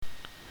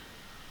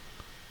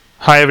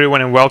Hi, everyone,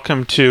 and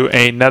welcome to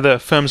another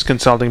Firms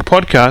Consulting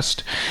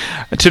podcast.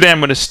 Today, I'm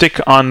going to stick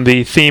on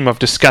the theme of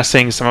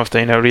discussing some of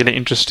the really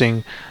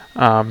interesting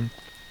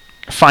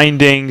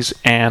findings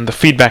and the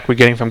feedback we're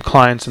getting from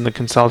clients in the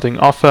consulting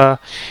offer,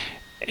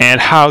 and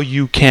how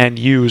you can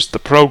use the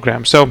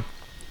program. So,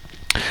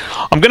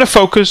 I'm going to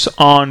focus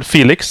on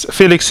Felix.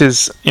 Felix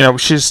is,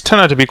 she's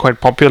turned out to be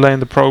quite popular in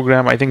the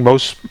program. I think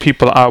most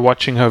people are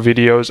watching her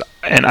videos,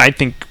 and I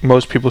think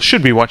most people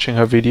should be watching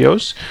her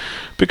videos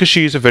because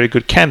she is a very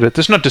good candidate.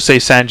 That's not to say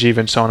Sanjeev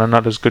and so on are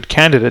not as good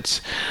candidates,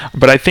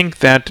 but I think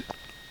that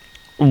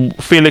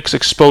Felix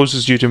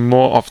exposes you to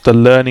more of the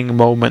learning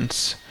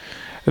moments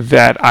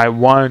that I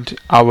want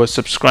our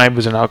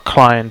subscribers and our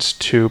clients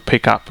to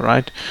pick up,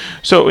 right?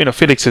 So,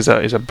 Felix is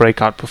a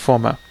breakout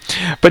performer.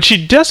 But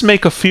she does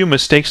make a few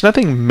mistakes,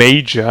 nothing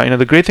major.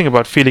 The great thing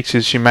about Felix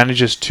is she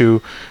manages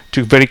to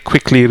very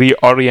quickly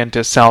reorient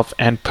herself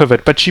and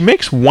pivot. But she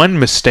makes one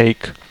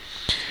mistake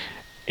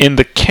in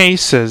the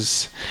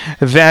cases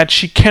that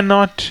she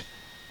cannot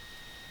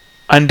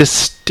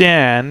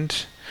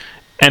understand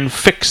and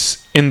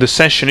fix in the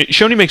session.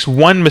 She only makes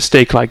one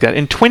mistake like that.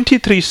 In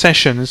 23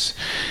 sessions,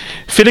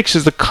 Felix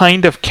is the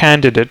kind of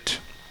candidate,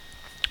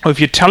 if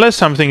you tell her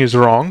something is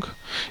wrong,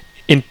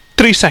 in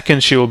 3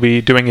 seconds she will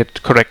be doing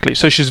it correctly.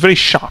 So she's very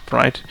sharp,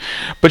 right?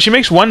 But she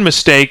makes one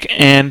mistake,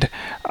 and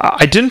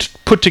I didn't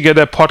put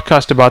together a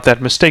podcast about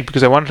that mistake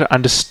because I wanted to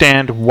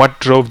understand what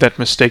drove that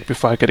mistake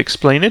before I could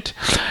explain it.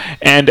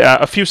 And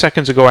a few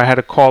seconds ago, I had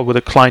a call with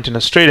a client in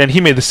Australia, and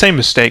he made the same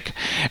mistake.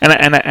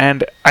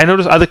 And I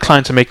noticed other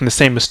clients are making the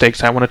same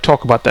mistakes. I want to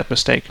talk about that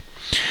mistake.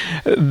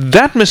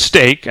 That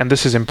mistake, and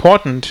this is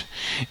important,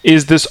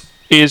 is this,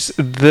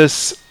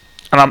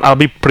 and I'll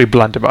be pretty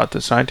blunt about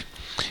this, right?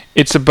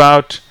 It's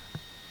about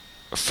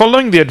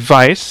following the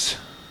advice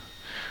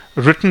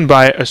written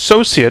by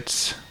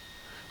associates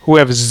who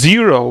have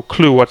zero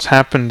clue what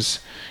happens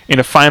in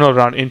a final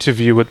round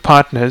interview with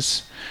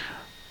partners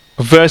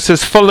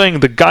versus following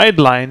the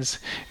guidelines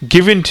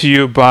given to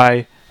you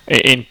by,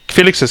 in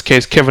Felix's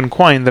case, Kevin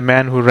Quine, the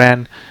man who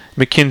ran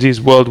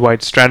McKinsey's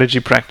worldwide strategy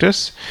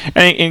practice.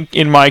 And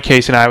in my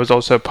case, I was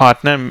also a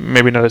partner,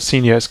 maybe not as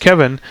senior as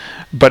Kevin,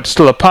 but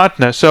still a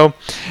partner. So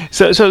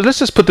let's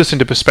just put this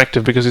into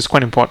perspective because it's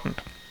quite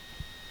important.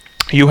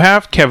 You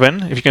have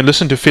Kevin, if you can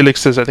listen to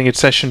Felix's, I think it's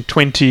session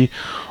 20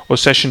 or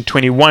session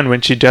 21 when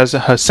she does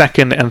her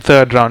second and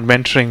third round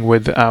mentoring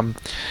with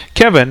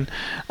Kevin.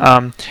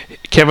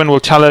 Kevin will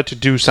tell her to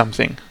do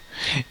something.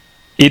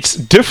 It's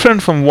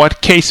different from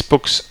what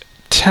Casebooks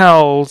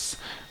tells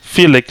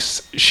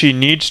Felix she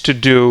needs to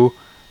do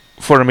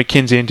for a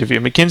McKinsey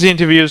interview. McKinsey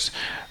interviews,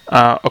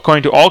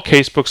 according to all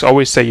casebooks,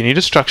 always say you need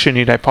a structure, you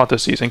need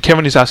hypotheses, and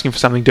Kevin is asking for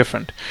something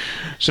different.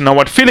 So now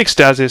what Felix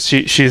does is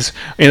she's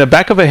in the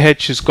back of her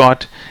head, she's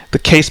got the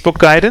casebook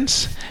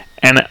guidance,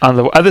 and on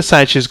the other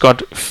side she's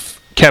got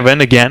Kevin,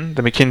 again,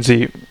 the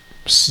McKinsey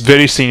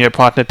very senior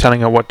partner,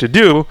 telling her what to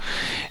do,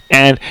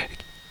 and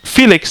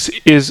Felix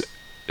is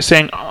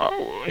saying,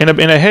 in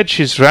her head,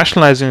 she's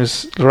rationalizing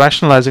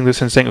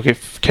this and saying, okay,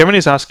 Kevin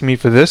is asking me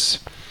for this.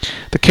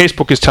 The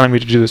casebook is telling me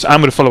to do this. I'm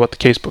going to follow what the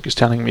casebook is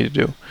telling me to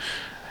do.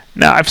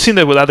 Now, I've seen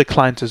that with other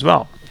clients as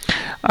well.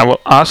 I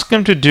will ask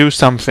them to do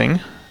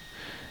something.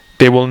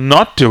 They will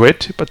not do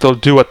it, but they'll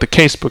do what the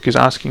casebook is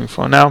asking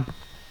for. Now,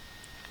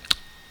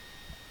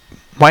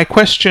 my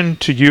question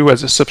to you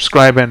as a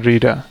subscriber and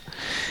reader,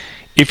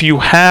 if you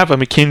have a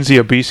McKinsey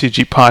or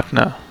BCG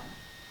partner,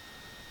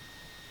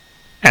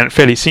 and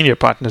fairly senior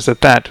partners at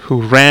that, who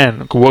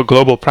ran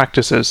global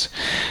practices,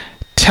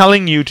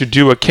 telling you to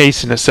do a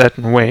case in a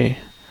certain way,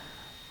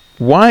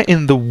 why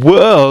in the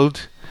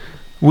world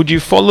would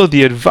you follow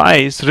the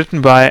advice written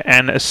by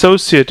an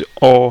associate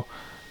or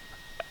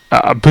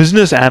a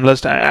business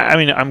analyst?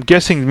 I'm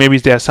guessing maybe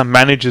there are some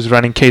managers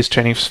running case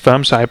training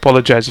firms, so I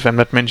apologize if I'm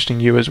not mentioning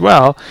you as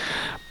well.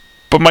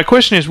 But my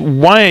question is,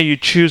 why are you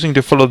choosing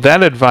to follow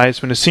that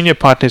advice when a senior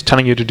partner is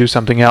telling you to do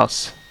something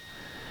else?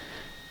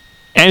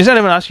 And he's not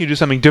even asking you to do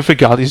something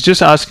difficult. He's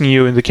just asking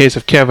you, in the case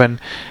of Kevin,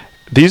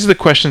 these are the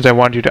questions I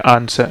want you to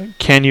answer.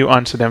 Can you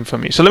answer them for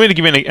me? So let me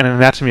give you an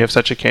anatomy of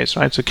such a case,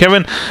 right? So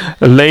Kevin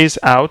lays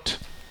out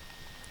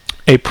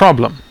a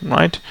problem,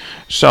 right?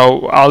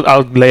 So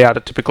I'll lay out a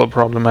typical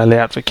problem I lay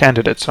out for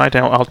candidates, right?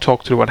 And I'll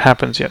talk through what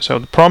happens here. So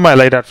the problem I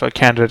laid out for a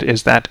candidate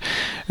is that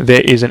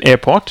there is an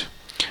airport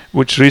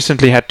which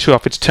recently had 2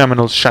 of its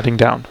terminals shutting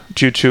down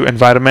due to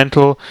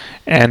environmental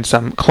and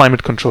some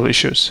climate control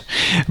issues.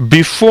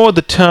 Before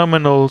the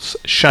terminals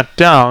shut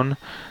down,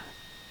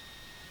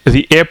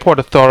 the airport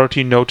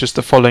authority noticed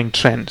the following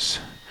trends.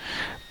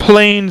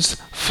 Planes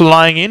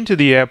flying into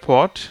the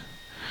airport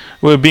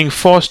were being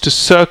forced to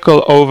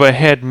circle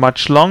overhead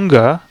much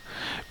longer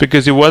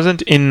because there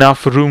wasn't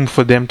enough room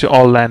for them to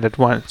all land at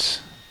once.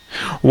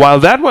 While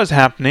that was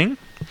happening,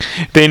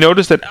 they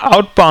noticed that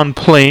outbound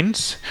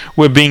planes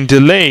were being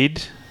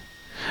delayed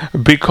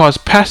because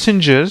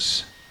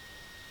passengers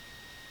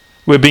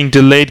were being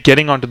delayed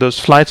getting onto those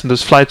flights, and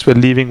those flights were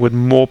leaving with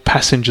more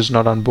passengers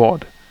not on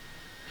board.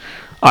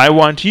 I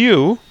want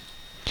you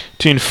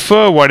to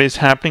infer what is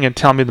happening and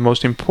tell me the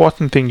most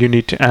important thing you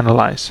need to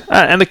analyze.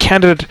 And the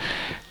candidate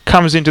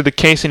comes into the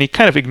case and he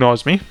kind of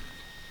ignores me.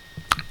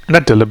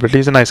 Not deliberately,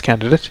 he's a nice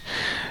candidate.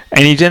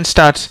 And he then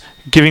starts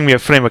giving me a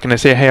framework, and I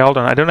say, hey, hold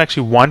on, I don't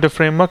actually want a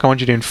framework. I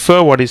want you to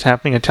infer what is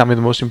happening and tell me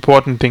the most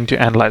important thing to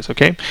analyze,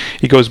 okay?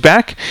 He goes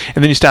back,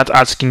 and then he starts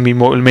asking me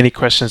many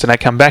questions, and I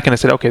come back and I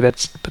said, okay,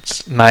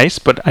 that's nice,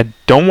 but I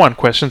don't want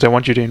questions. I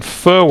want you to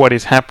infer what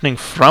is happening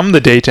from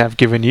the data I've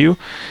given you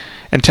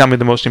and tell me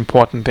the most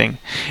important thing.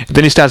 And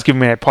then he starts giving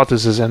me a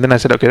hypothesis, and then I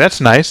said, okay,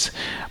 that's nice,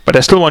 but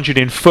I still want you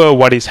to infer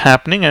what is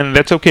happening, and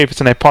that's okay if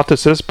it's an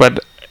hypothesis,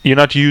 but you're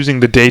not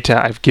using the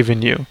data I've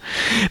given you.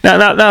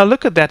 Now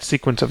look at that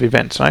sequence of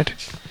events, right?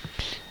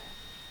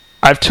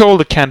 I've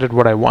told the candidate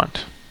what I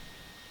want.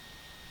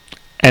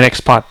 An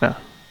ex-partner.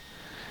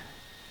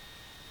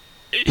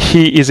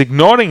 He is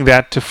ignoring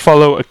that to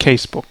follow a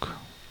casebook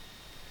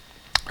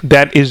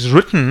that is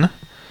written. I'm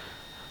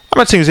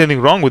not saying there's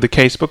anything wrong with the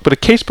casebook, but a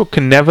casebook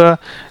can never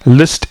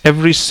list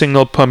every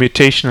single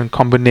permutation and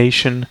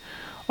combination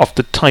of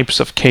the types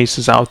of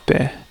cases out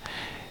there.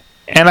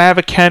 And I have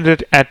a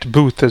candidate at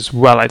Booth as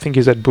well. I think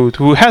he's at Booth,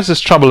 who has this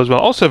trouble as well.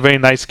 Also a very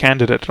nice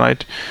candidate,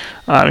 right?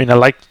 I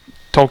like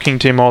talking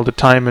to him all the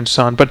time and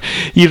so on. But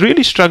he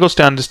really struggles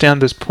to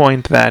understand this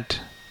point that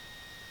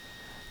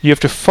you have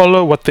to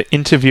follow what the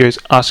interviewer is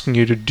asking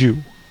you to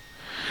do.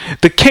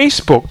 The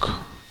casebook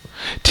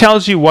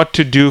tells you what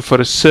to do for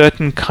a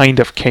certain kind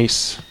of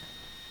case.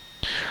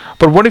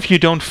 But what if you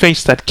don't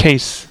face that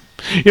case?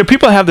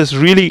 People have this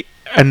really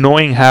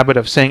annoying habit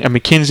of saying a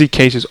McKinsey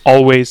case is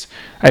always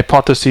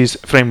hypothesis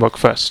framework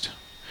first.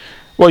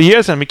 Well,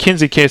 yes, a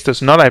McKinsey case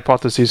that's not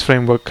hypothesis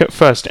framework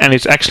first, and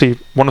it's actually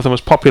one of the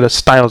most popular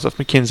styles of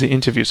McKinsey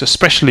interviews,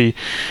 especially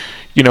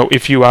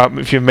if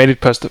you've made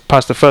it past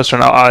the first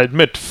round. I'll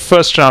admit,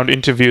 first round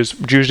interviews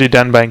usually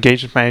done by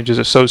engagement managers,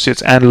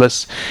 associates,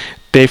 analysts.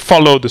 They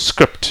follow the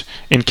script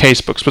in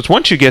casebooks, but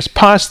once you get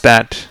past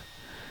that,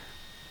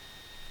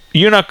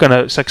 you're not going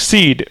to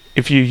succeed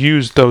if you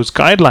use those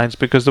guidelines,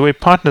 because the way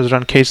partners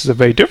run cases are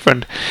very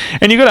different.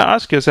 And you got to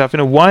ask yourself,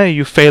 why are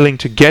you failing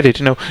to get it?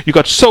 You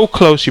got so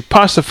close, you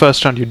passed the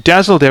first round, you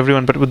dazzled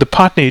everyone, but with the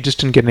partner you just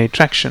didn't get any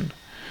traction.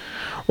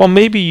 Well,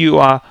 maybe you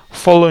are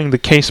following the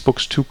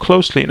casebooks too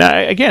closely. Now,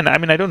 again,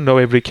 I don't know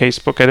every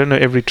casebook. I don't know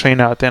every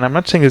trainer out there, and I'm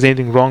not saying there's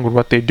anything wrong with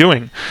what they're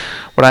doing.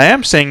 What I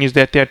am saying is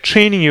that they're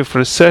training you for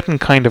a certain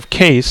kind of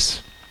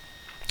case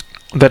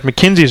that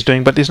McKinsey is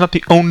doing, but it's not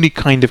the only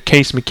kind of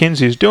case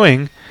McKinsey is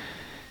doing,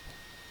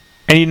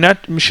 and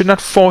you should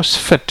not force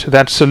fit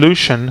that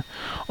solution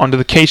onto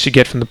the case you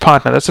get from the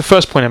partner. That's the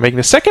first point I'm making.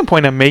 The second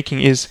point I'm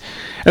making is,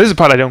 and this is the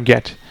part I don't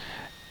get,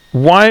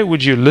 why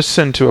would you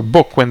listen to a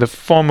book when the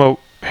former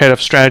head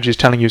of strategy is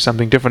telling you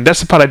something different?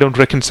 That's the part I don't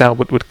reconcile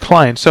with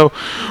clients. So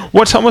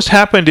what's almost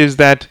happened is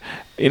that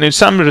in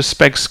some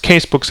respects,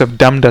 casebooks have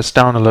dumbed us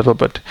down a little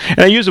bit. And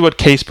I use the word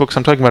casebooks,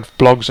 I'm talking about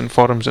blogs and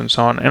forums and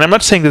so on. And I'm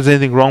not saying there's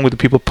anything wrong with the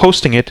people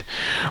posting it,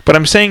 but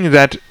I'm saying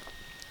that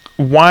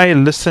why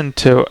listen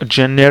to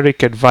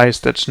generic advice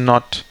that's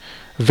not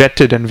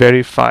vetted and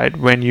verified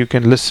when you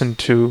can listen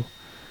to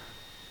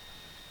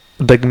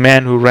the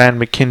man who ran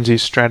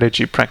McKinsey's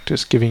strategy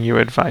practice giving you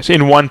advice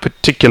in one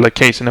particular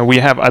case? We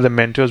have other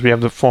mentors. We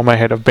have the former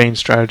head of Bain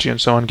Strategy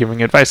and so on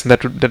giving advice, and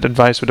that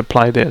advice would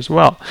apply there as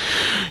well.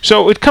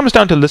 So it comes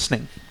down to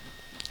listening.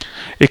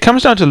 It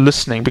comes down to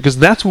listening, because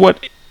that's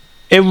what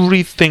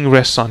everything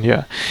rests on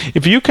here.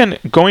 If you can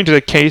go into the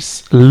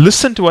case,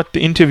 listen to what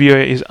the interviewer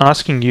is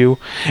asking you,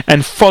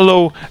 and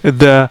follow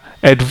the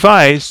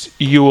advice,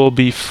 you will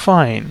be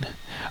fine.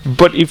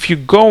 But if you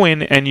go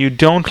in and you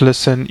don't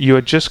listen,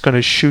 you're just going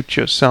to shoot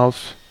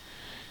yourself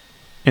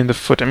in the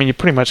foot. You're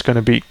pretty much going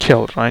to be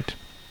killed, right?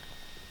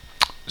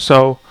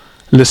 So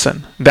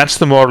listen. That's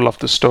the moral of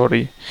the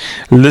story.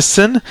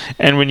 Listen,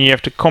 and when you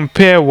have to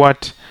compare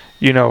what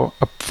a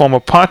former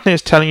partner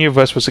is telling you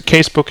versus what a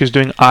casebook is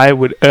doing, I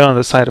would err on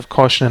the side of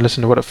caution and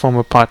listen to what a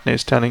former partner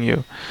is telling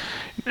you.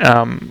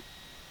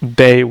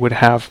 They would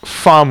have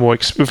far more,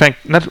 in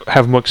fact, not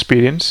have more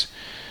experience.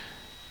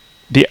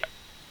 The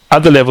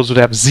other levels would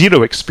have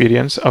zero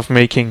experience of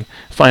making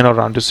final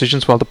round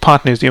decisions, while the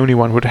partner is the only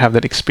one who would have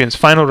that experience.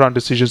 Final round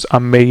decisions are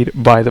made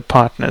by the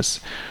partners,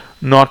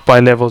 not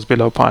by levels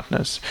below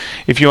partners.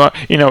 If you are,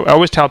 I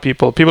always tell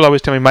people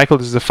always tell me, Michael,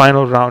 this is the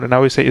final round, and I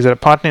always say, is there a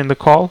partner in the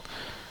call?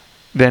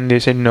 Then they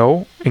say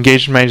no,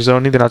 engagement managers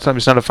only. Then I'll tell them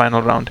it's not a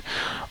final round.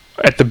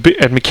 At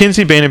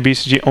McKinsey, Bain, and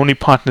BCG, only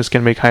partners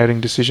can make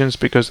hiring decisions,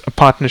 because a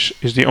partner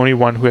is the only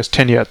one who has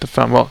tenure at the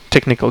firm. Well,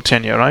 technical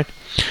tenure, right?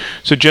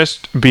 So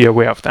just be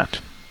aware of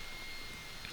that.